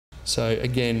So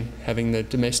again, having the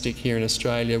domestic here in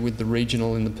Australia with the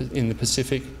regional in the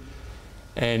Pacific,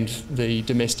 and the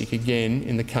domestic again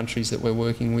in the countries that we're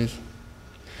working with.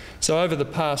 So over the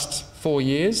past 4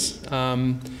 years,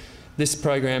 this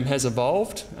program has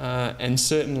evolved, and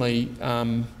certainly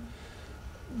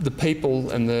the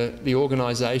people and the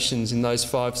organisations in those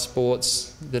 5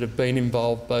 sports that have been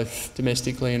involved both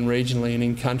domestically and regionally and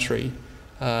in country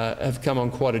have come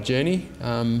on quite a journey,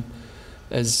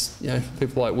 as you know,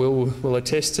 people like will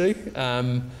attest to.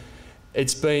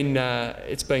 It's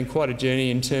been quite a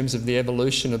journey in terms of the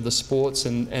evolution of the sports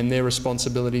and their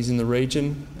responsibilities in the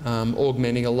region,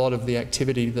 augmenting a lot of the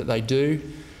activity that they do,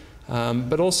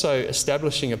 but also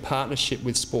establishing a partnership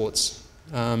with sports,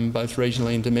 both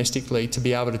regionally and domestically, to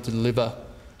be able to deliver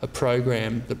a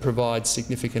program that provides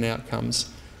significant outcomes.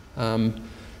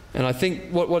 And I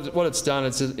think what it's done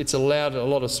is it's allowed a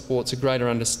lot of sports a greater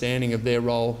understanding of their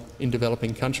role in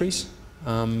developing countries,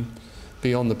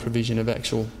 beyond the provision of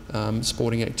actual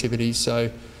sporting activities. So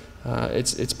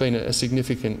it's been a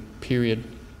significant period.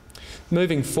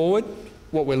 Moving forward,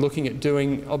 what we're looking at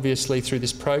doing, obviously, through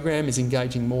this program is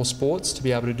engaging more sports to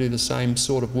be able to do the same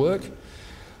sort of work,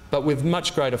 but with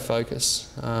much greater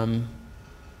focus.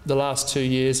 The last 2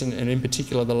 years, and in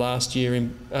particular the last year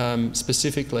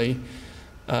specifically,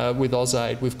 with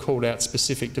AusAid, we've called out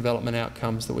specific development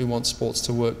outcomes that we want sports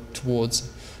to work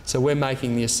towards. So we're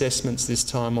making the assessments this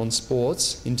time on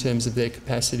sports in terms of their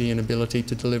capacity and ability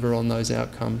to deliver on those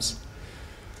outcomes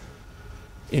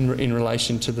in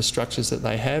relation to the structures that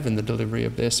they have and the delivery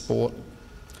of their sport,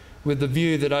 with the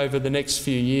view that over the next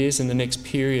few years and the next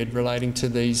period relating to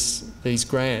these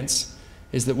grants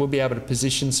is that we'll be able to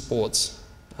position sports,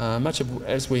 much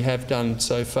as we have done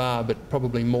so far, but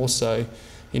probably more so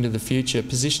into the future,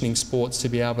 positioning sports to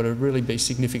be able to really be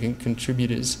significant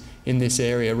contributors in this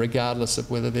area, regardless of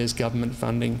whether there's government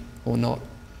funding or not.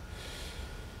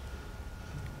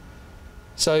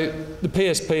 So the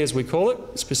PSP, as we call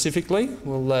it, specifically,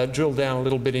 we'll drill down a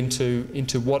little bit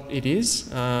into what it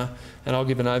is, and I'll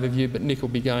give an overview, but Nick will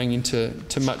be going into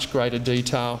much greater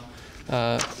detail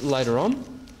later on.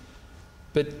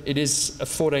 But it is a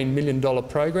 $14 million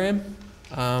program.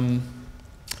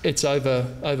 It's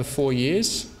over 4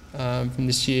 years, from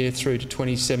this year through to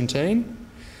 2017.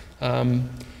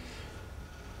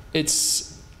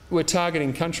 We're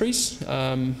targeting countries.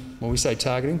 Well, we say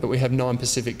targeting, but we have 9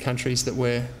 Pacific countries that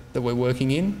we're working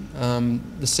in.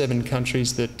 The 7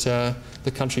 countries that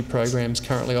the country program's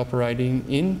currently operating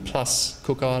in, plus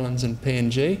Cook Islands and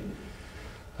PNG.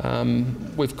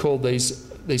 We've called these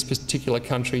particular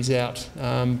countries out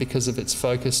because of its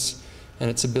focus and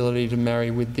its ability to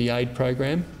marry with the aid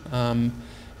program,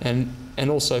 and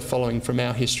also following from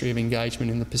our history of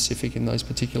engagement in the Pacific in those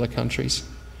particular countries.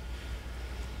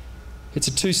 It's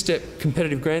a 2-step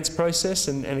competitive grants process,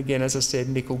 and again, as I said,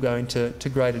 Nick will go into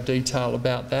greater detail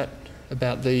about that,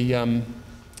 about the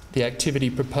activity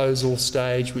proposal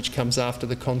stage, which comes after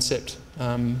the concept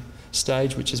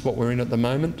stage, which is what we're in at the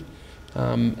moment,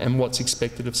 and what's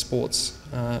expected of sports,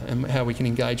 and how we can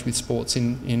engage with sports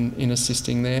in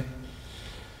assisting there.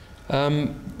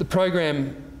 The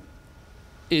program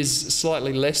is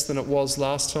slightly less than it was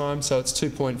last time, so it's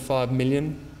 2.5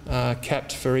 million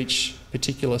capped for each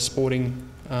particular sporting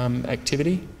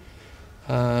activity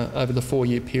over the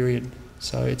 4-year period.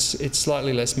 So it's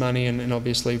slightly less money, and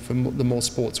obviously for the more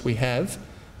sports we have,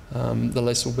 the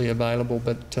less will be available.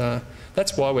 But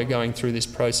that's why we're going through this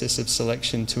process of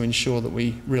selection, to ensure that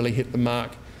we really hit the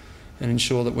mark and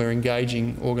ensure that we're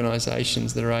engaging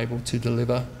organisations that are able to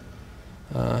deliver.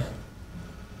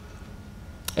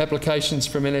 Applications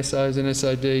from NSOs and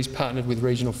SODs partnered with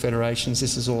regional federations.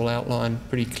 This is all outlined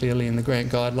pretty clearly in the grant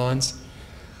guidelines.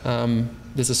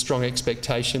 There's a strong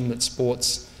expectation that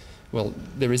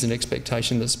there is an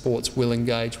expectation that sports will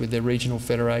engage with their regional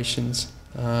federations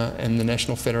and the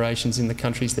national federations in the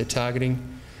countries they're targeting.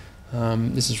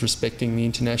 This is respecting the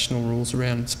international rules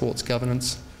around sports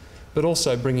governance, but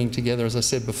also bringing together, as I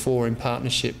said before, in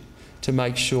partnership to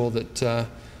make sure that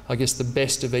I guess the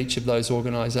best of each of those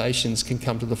organisations can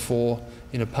come to the fore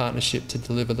in a partnership to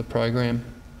deliver the program.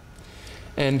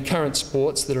 And current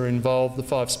sports that are involved, the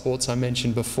 5 sports I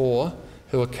mentioned before,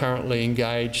 who are currently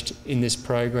engaged in this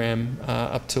program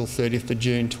up till 30th of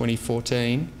June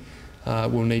 2014,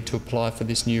 will need to apply for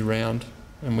this new round,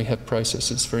 and we have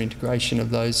processes for integration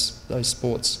of those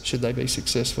sports should they be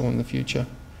successful in the future.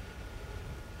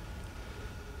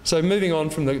 So moving on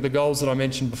from the goals that I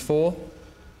mentioned before,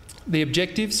 the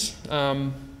objectives,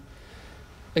 again,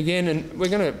 and we're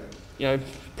going to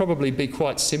probably be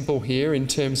quite simple here in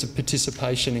terms of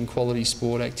participation in quality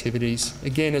sport activities.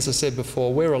 Again, as I said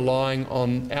before, we're relying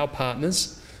on our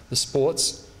partners, the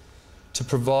sports, to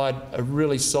provide a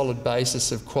really solid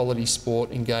basis of quality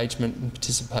sport engagement and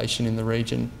participation in the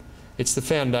region. It's the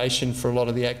foundation for a lot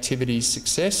of the activity's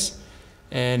success,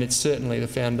 and it's certainly the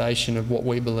foundation of what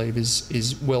we believe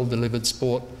is well-delivered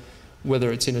sport,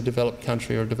 whether it's in a developed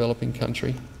country or a developing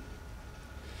country.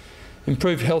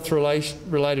 Improved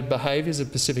health-related behaviours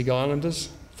of Pacific Islanders,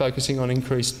 focusing on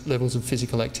increased levels of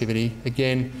physical activity.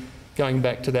 Again, going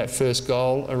back to that first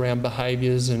goal around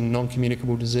behaviours and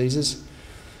non-communicable diseases,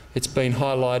 it's been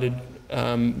highlighted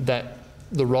that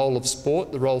the role of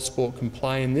sport, the role sport can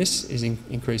play in this, is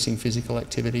increasing physical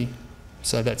activity.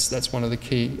 So that's one of the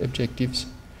key objectives.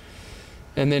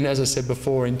 And then, as I said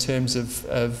before, in terms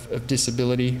of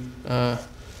disability,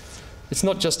 it's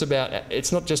not just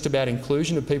about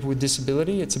inclusion of people with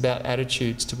disability, it's about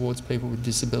attitudes towards people with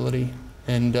disability.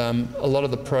 And a lot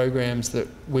of the programs that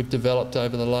we've developed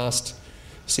over the last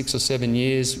 6 or 7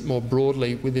 years, more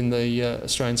broadly within the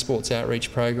Australian Sports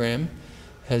Outreach Program,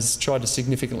 has tried to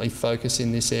significantly focus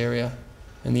in this area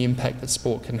and the impact that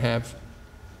sport can have.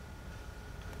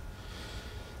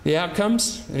 The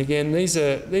outcomes, and again, these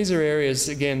are areas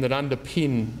again that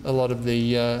underpin a lot of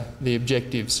the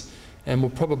objectives, and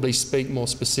will probably speak more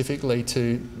specifically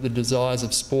to the desires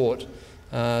of sport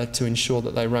to ensure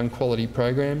that they run quality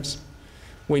programs.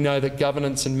 We know that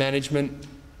governance and management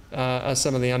are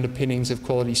some of the underpinnings of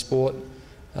quality sport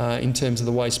in terms of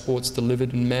the way sport's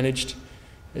delivered and managed.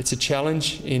 It's a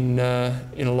challenge in a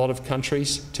lot of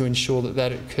countries to ensure that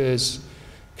that occurs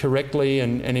correctly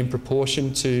and in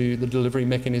proportion to the delivery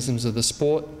mechanisms of the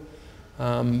sport,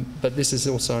 but this is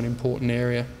also an important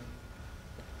area.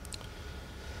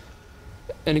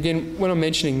 And again, when I'm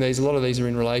mentioning these, a lot of these are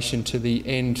in relation to the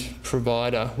end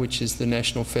provider, which is the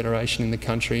national federation in the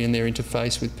country, and their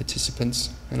interface with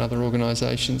participants and other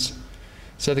organisations.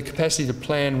 So the capacity to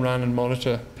plan, run and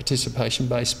monitor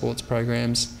participation-based sports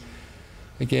programs.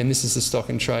 Again, this is the stock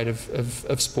and trade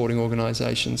of sporting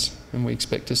organisations, and we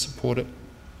expect to support it.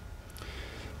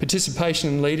 Participation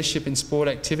and leadership in sport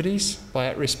activities by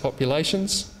at-risk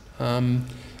populations,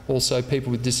 also people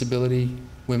with disability,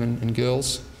 women and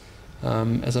girls.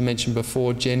 As I mentioned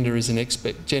before, gender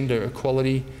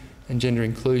equality and gender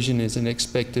inclusion is an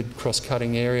expected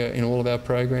cross-cutting area in all of our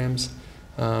programs,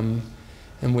 and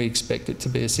we expect it to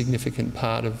be a significant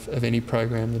part of any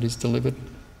program that is delivered.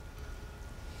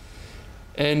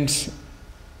 And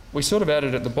we sort of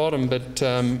added at the bottom, but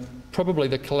probably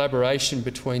the collaboration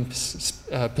between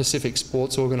Pacific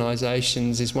sports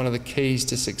organisations is one of the keys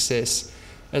to success.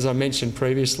 As I mentioned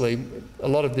previously, a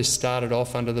lot of this started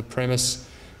off under the premise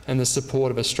and the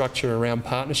support of a structure around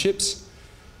partnerships.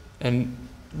 And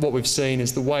what we've seen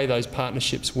is the way those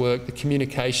partnerships work, the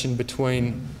communication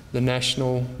between the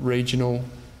national, regional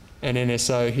and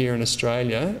NSO here in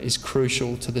Australia is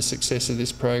crucial to the success of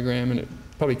this program, and it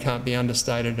probably can't be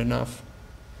understated enough.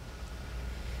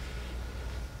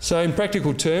 So in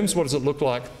practical terms, what does it look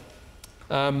like?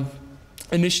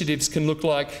 Initiatives can look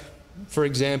like, for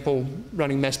example,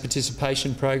 running mass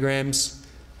participation programs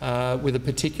with a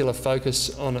particular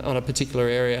focus on a particular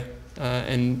area,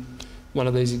 and one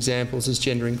of these examples is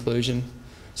gender inclusion.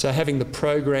 So having the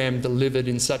program delivered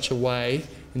in such a way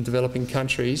in developing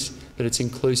countries that it's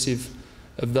inclusive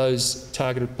of those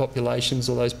targeted populations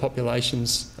or those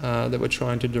populations that we're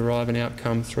trying to derive an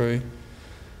outcome through.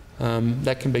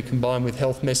 That can be combined with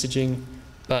health messaging,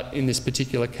 but in this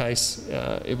particular case,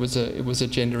 it was a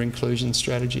gender inclusion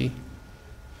strategy.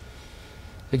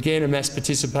 Again, a mass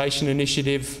participation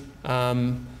initiative,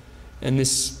 and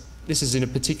this is in a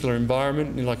particular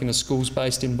environment, like in a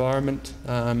schools-based environment,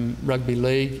 rugby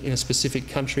league in a specific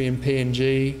country in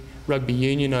PNG, rugby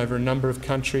union over a number of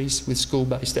countries with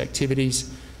school-based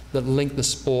activities that link the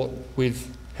sport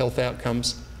with health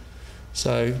outcomes.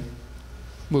 So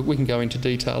we can go into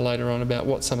detail later on about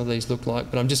what some of these look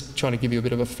like, but I'm just trying to give you a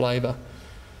bit of a flavour.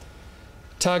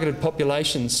 Targeted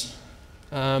populations.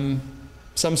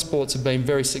 Some sports have been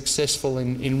very successful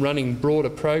in running broader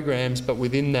programs, but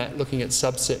within that looking at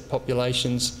subset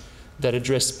populations that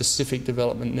address specific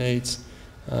development needs.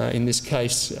 In this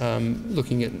case,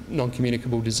 looking at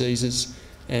non-communicable diseases,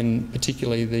 and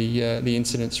particularly the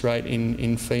incidence rate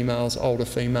in females, older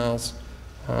females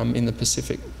in the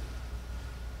Pacific.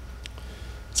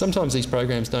 Sometimes these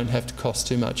programs don't have to cost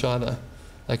too much either.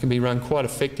 They can be run quite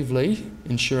effectively,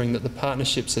 ensuring that the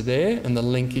partnerships are there and the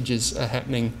linkages are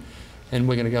happening. And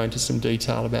we're going to go into some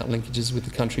detail about linkages with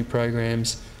the country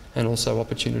programs and also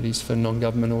opportunities for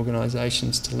non-government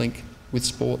organisations to link with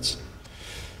sports.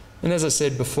 And as I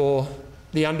said before,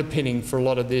 the underpinning for a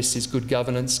lot of this is good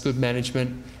governance, good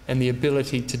management, and the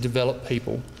ability to develop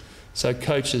people. So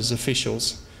coaches,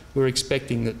 officials, we're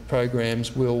expecting that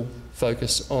programs will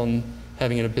focus on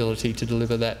having an ability to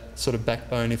deliver that sort of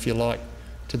backbone, if you like,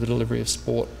 to the delivery of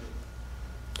sport.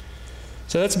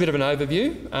 So that's a bit of an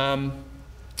overview.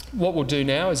 What we'll do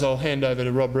now is I'll hand over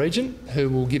to Rob Regent, who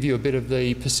will give you a bit of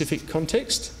the Pacific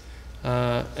context,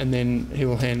 and then he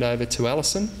will hand over to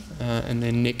Alison, and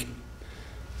then Nick.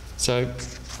 So,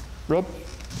 Rob?